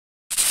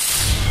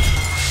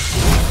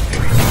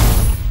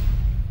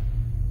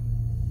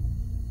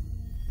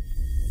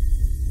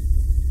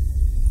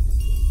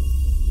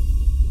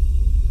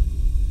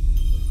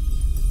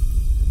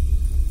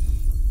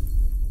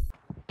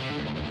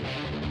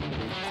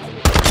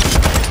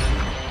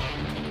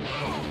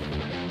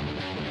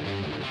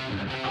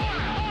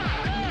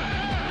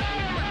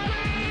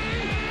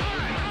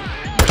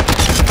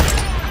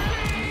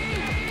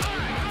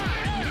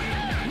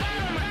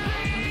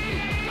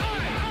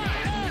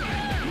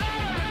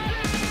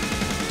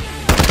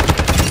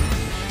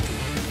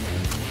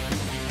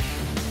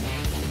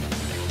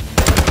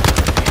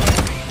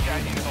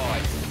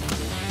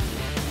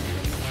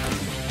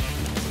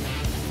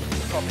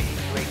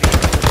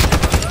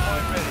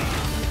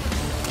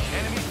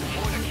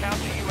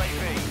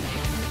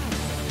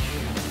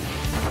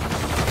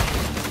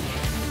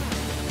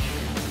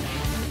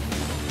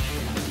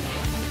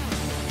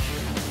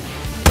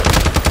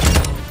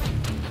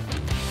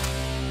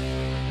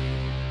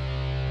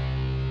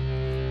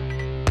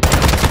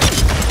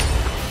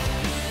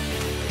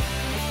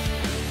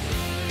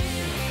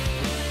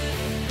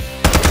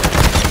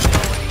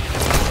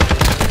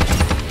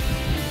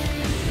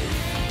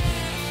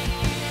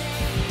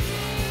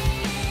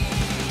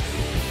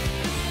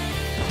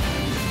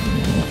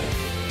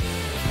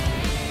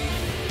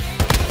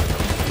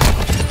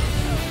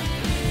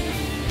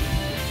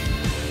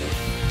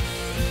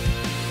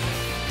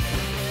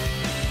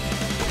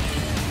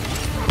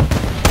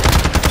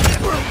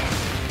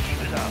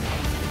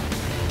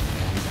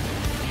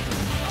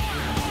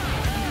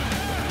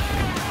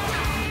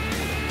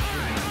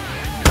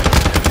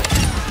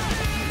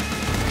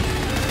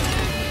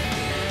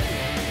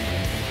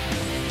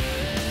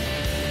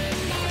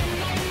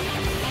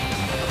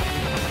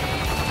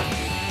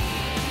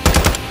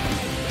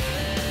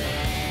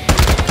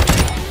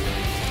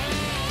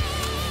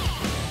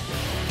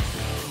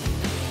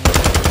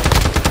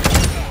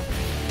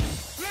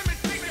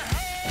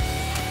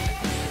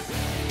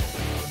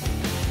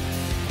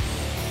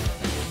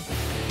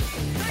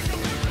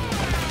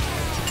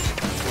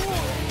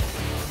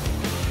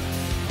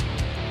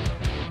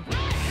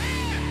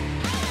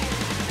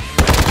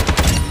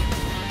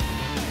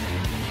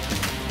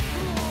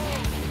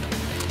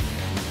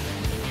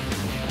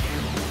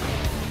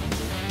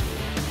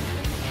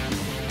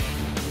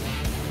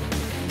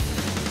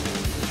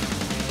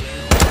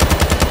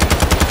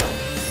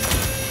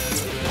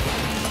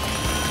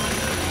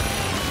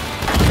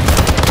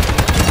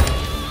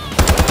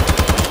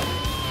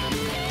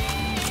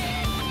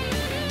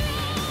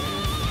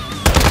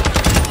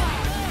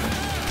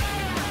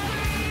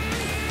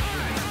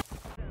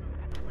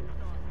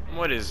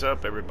What is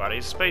up, everybody?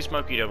 It's Space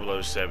Monkey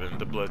 007,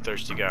 the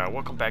Bloodthirsty Guy.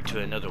 Welcome back to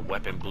another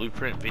weapon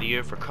blueprint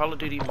video for Call of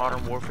Duty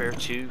Modern Warfare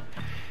 2.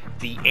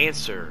 The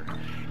answer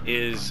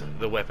is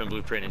the weapon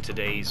blueprint in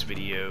today's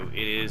video.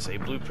 It is a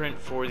blueprint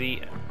for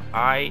the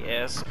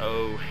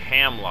ISO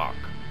Hamlock,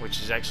 which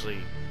is actually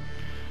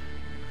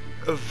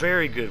a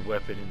very good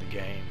weapon in the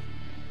game.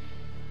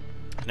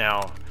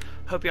 Now,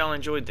 hope y'all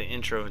enjoyed the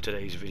intro in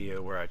today's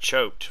video where I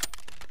choked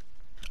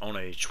on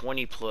a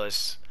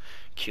 20+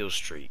 kill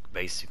streak.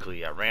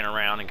 Basically, I ran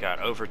around and got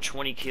over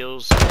 20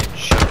 kills and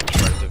choked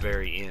right at the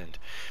very end.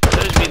 For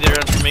those of you that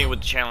are unfamiliar with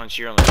the challenge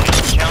here on the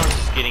channel, the challenge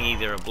is getting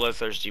either a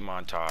bloodthirsty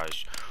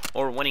montage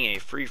or winning a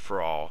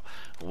free-for-all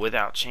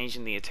without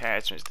changing the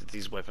attachments that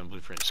these weapon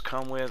blueprints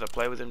come with. I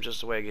play with them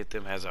just the way I get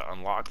them as I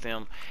unlock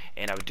them,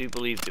 and I do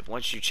believe that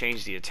once you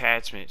change the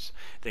attachments,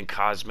 then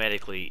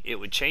cosmetically it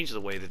would change the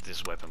way that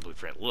this weapon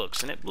blueprint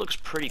looks, and it looks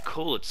pretty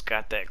cool. It's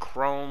got that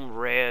chrome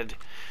red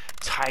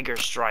tiger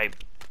stripe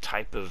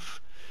type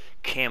of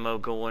camo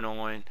going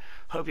on.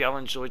 Hope y'all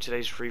enjoyed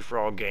today's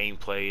free-for-all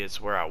gameplay.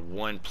 It's where I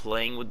won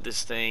playing with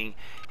this thing,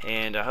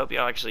 and I hope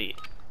y'all actually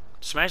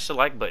smash the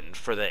like button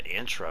for that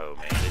intro,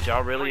 man. Did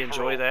y'all really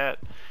enjoy that?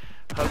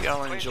 Hope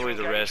y'all enjoy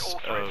the rest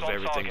of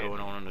everything going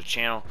on the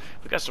channel.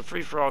 We got some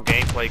free-for-all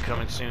gameplay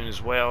coming soon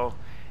as well,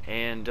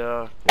 and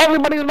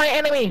everybody's my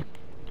enemy.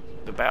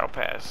 The battle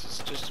pass is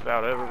just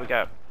about over. We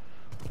got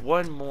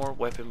one more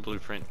weapon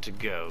blueprint to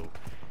go,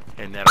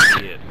 and that'll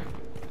be it.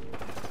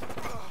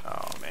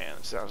 Oh man,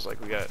 it sounds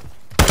like we got.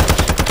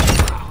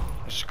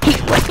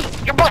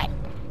 Your butt.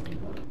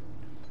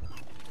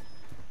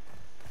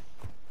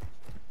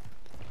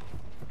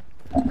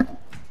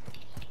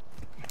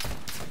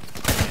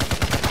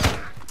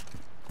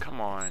 Come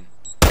on.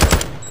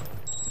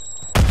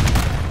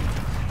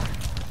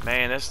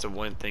 Man, that's the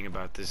one thing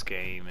about this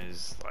game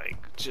is like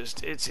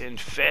just it's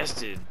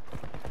infested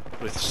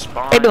with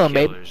spawn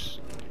killers.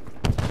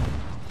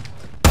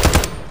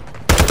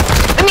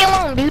 Leave me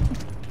alone, dude.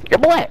 Your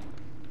boy.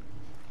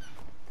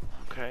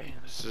 Okay,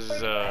 this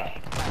is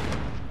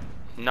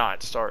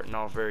not starting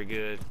off very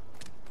good.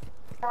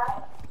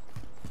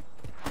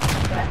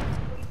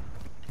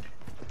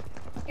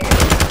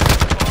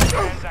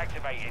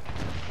 Activated.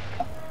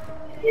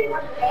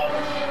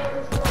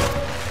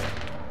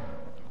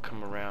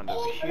 Come around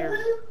over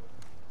here.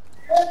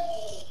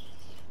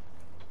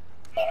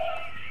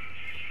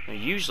 Now,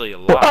 usually a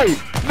lot. Hey,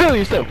 feel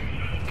yourself.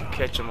 Can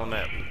catch them on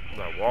that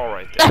wall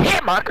right there. A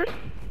hit marker.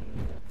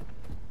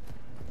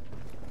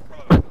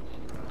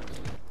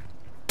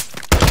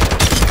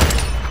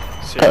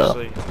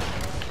 Seriously?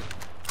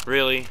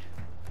 Really?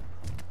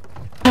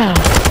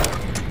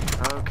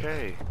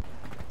 Okay.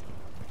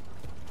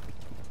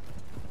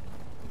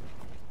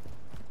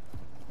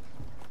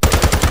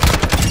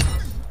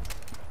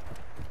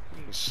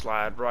 You can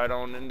slide right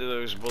on into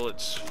those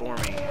bullets for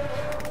me.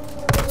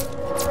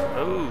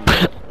 Oh.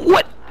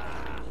 What?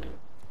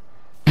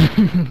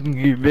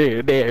 You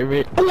there,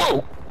 man.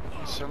 Whoa!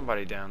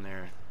 Somebody down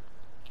there.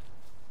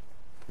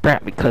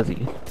 Crap, because of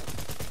you.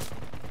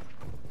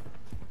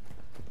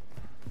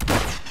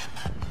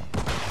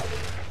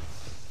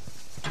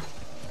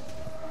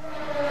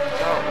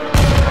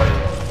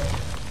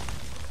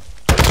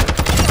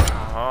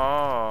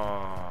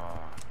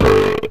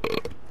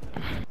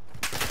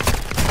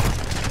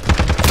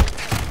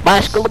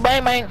 Bicycle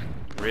bang bang.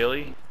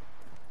 Really?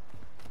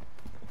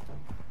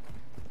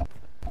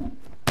 I've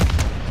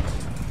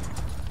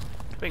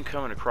been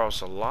coming across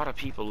a lot of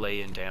people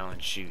laying down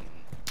and shooting,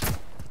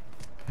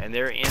 and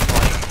they're in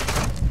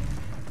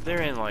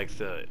like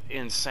the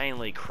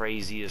insanely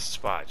craziest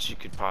spots you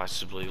could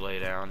possibly lay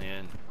down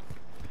in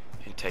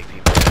and take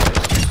people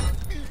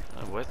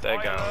out. What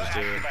that guy was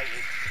doing.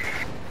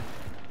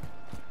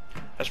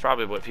 That's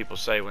probably what people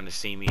say when they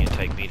see me and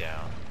take me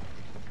down.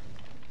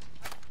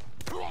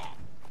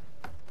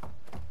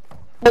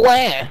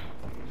 Boy,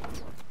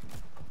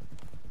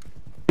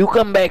 you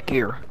come back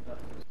here.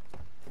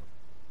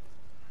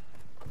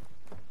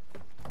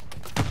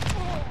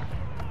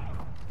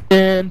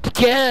 And to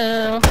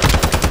go.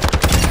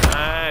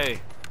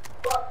 Hey,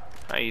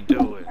 how you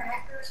doing?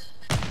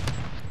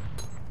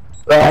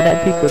 Well,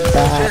 that people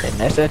died, and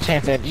there's a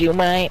chance that you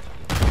might.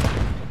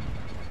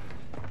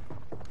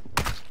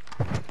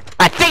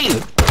 I see you.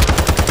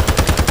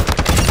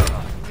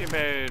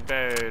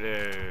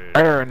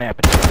 Burn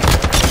appetite.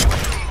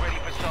 Ready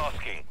for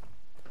tasking.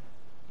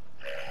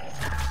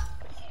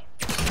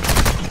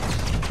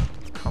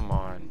 Come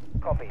on.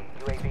 Copy.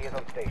 UAV is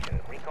on station.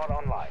 Recon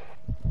online.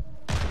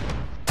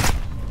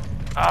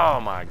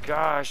 Oh my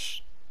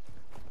gosh.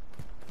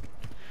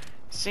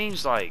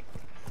 Seems like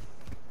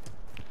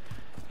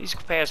these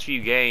past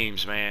few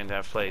games, man, that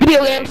I've played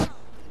today,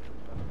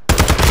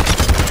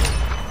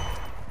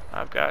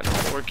 I've gotten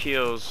 4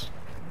 kills.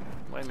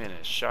 Wait a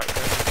minute,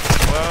 shotgun.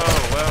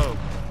 Whoa, whoa.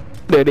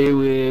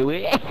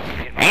 UAV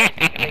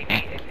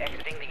is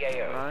exiting the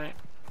AO. Alright.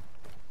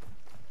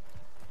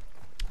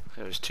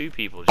 There's 2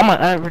 people I'm just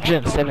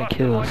averaging 7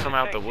 kills. come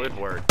out the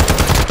woodwork.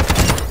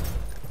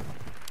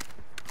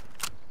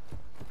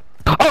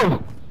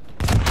 Oh!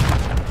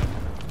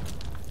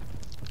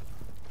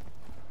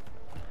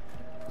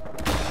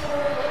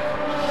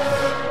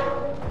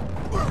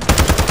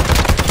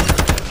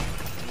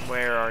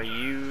 where are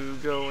you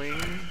going?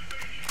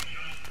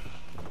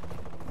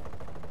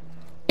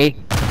 Hey.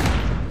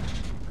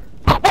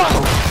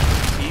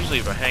 Whoa! Usually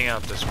if I hang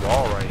out this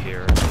wall right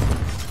here,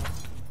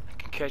 I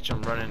can catch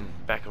them running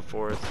back and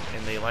forth,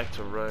 and they like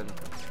to run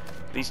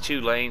these two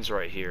lanes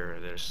right here.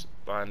 There's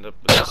lined up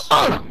with this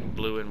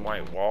blue and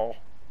white wall.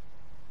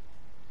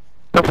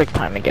 Perfect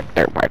time to get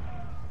there, Mark.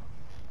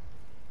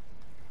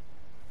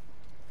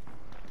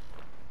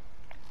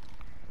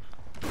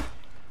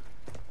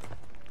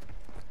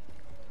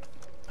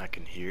 I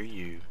can hear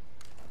you.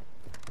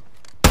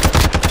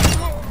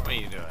 What are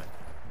you doing?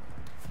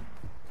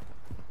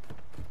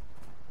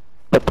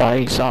 The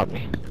body saw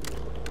me.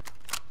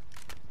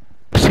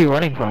 Where's he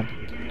running from?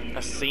 I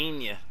seen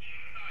you.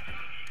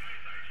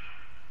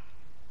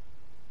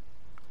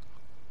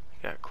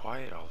 Got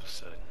quiet all of a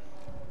sudden.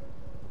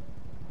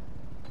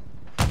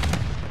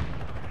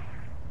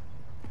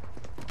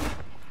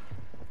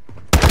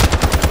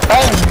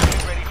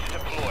 Ready to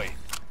deploy.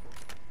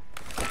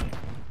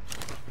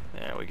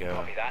 There we go.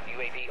 Copy that.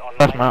 UAV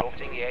That's online not-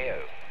 orbiting the AO.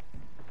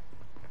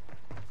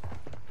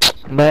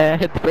 Man,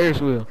 hit the Ferris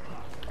wheel.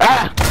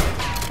 Ah!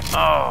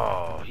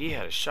 Oh, he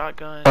had a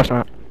shotgun. That's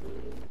not.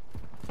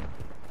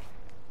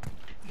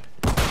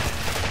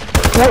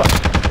 Whoa.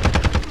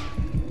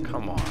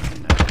 Come on.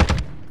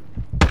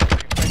 You've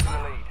taken the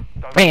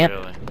lead. Don't Man,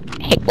 Really?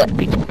 I hate wet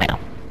people now.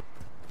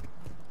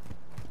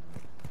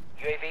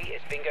 UAV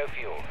is bingo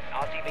fuel.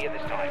 RTV at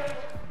this time.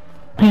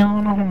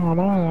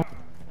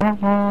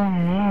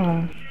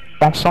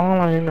 That's all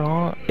I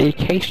know.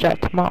 AK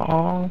strapped to my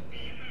arm.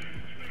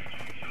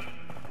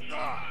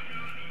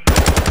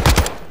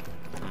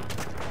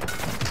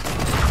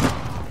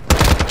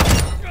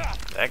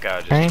 That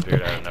guy just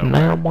appeared out of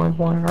Now, nowhere.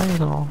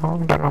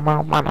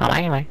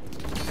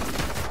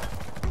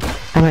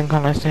 I've been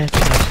gonna say,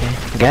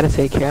 gotta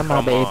take care of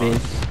my Come on.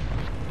 babies.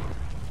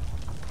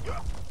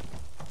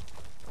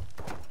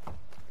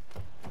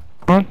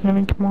 I'm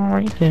gonna come on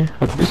right there.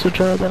 If this is a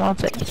job, then I'll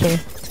take it.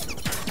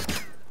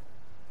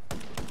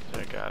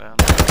 That guy down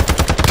there.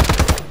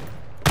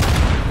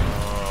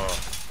 Oh.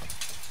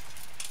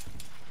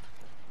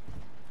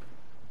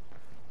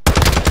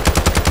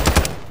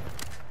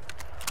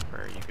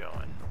 Where are you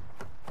going?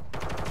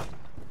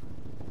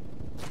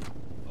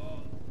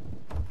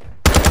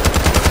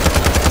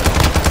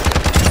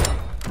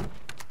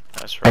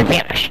 That's I right.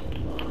 vanished.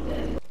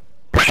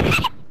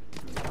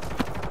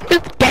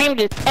 This game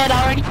is dead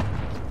already.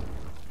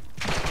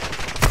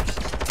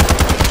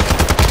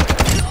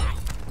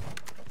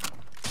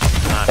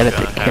 Not Gotta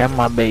gonna take care of happen.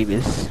 my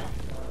babies.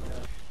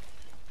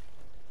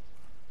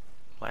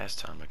 Last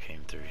time I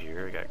came through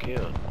here, I got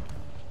killed.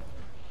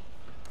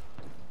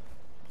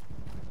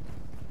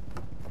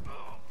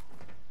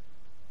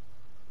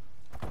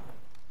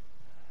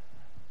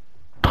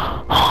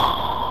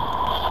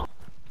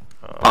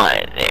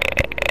 I did.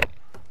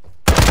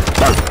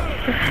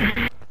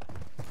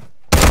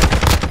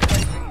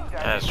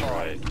 That's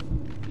right.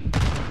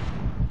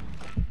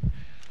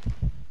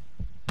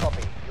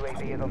 Copy.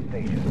 UAV is on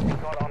station.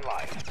 Recon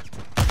online.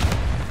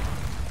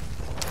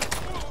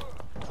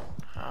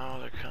 Oh,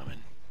 they're coming.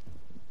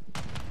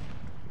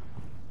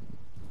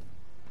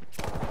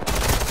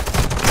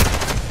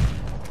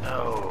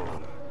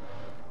 No.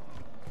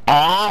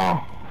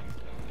 Oh.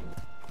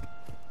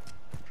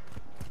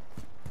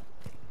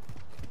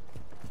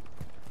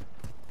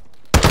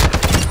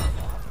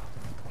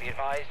 Be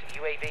advised,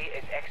 UAV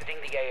is exiting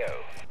the AO.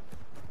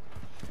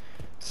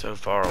 So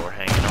far, we're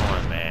hanging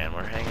on, man.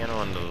 We're hanging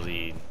on to the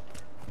lead.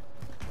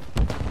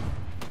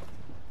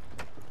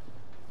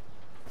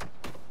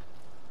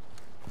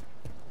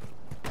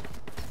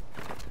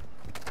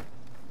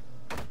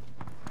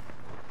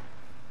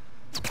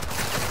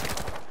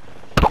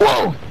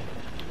 Whoa.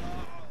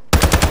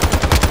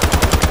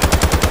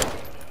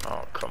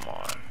 Oh, come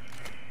on.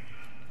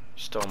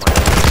 Stole my...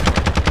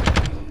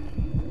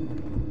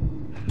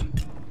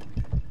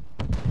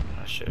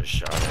 I should have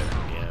shot at him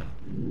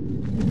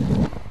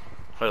again.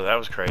 Oh, that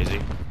was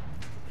crazy.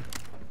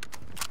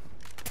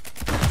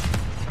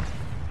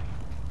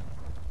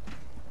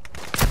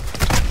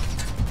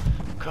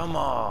 Come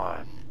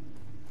on.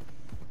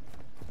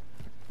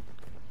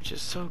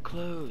 Just so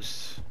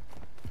close.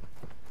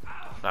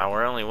 Now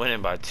we're only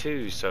winning by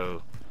 2,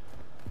 so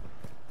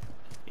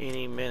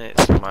any minute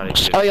somebody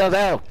could Oh, yo,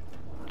 there.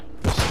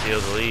 steal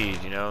the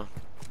lead, you know?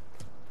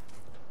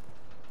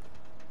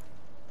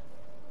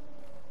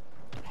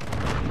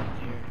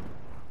 Here.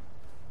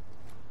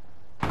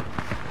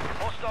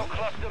 Hostile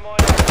cluster mine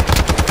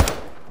active.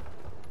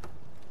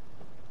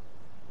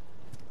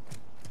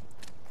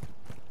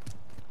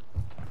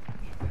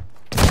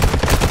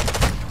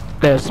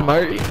 That's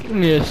smart.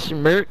 That's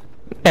smart.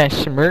 That's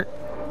smart.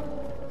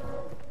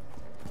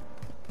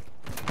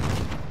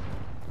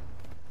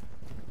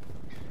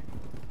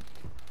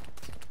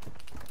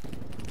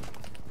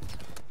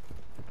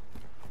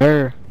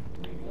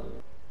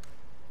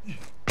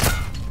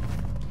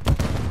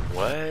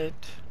 What?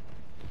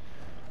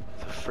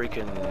 The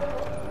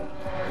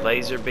freaking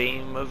laser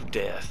beam of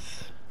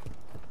death.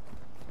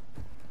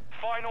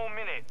 Final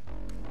minute.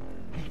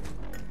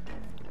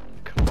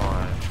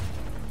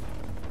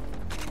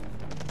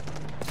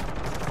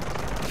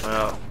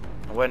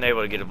 wasn't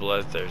able to get a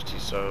bloodthirsty,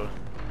 so.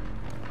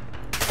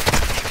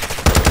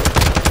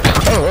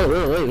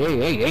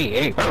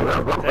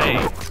 Hey,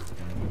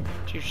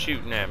 what you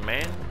shooting at,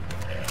 man?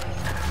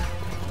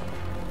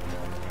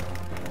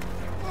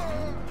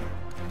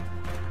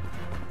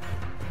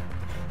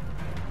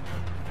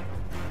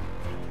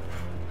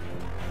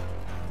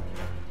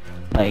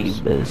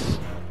 Babies.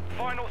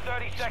 Final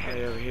 30 Way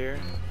seconds. over here.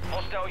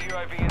 Hostile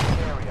UAV in the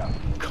area.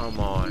 Come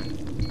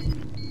on.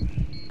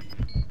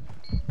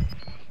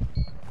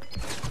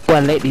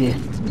 What lady?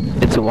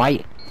 It's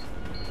white.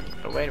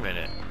 Oh, wait a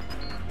minute.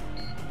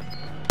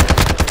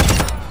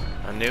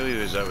 I knew he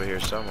was over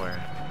here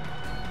somewhere.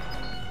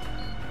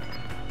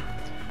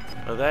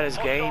 Well, that is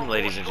game,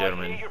 ladies and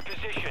gentlemen. Your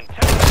position.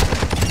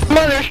 Take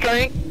Mother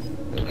strike.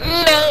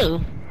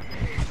 No.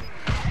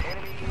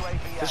 enemy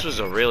UAV This was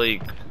a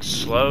really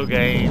slow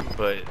game,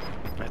 but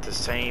at the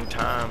same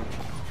time,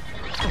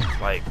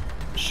 like,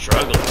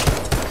 struggling.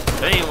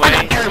 But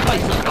anyway,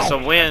 it's a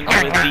win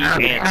with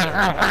the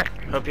answer.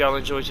 Hope y'all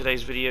enjoyed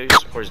today's video. Your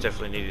support is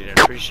definitely needed and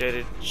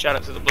appreciated. Shout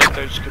out to the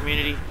Bloodthirsty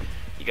community.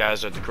 You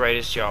guys are the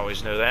greatest. You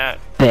always know that.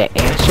 The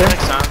answer.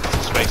 Next time, this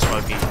is Space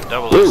Monkey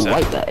Ooh, 007,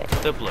 white guy.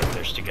 the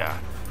Bloodthirsty guy.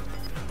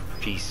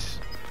 Peace.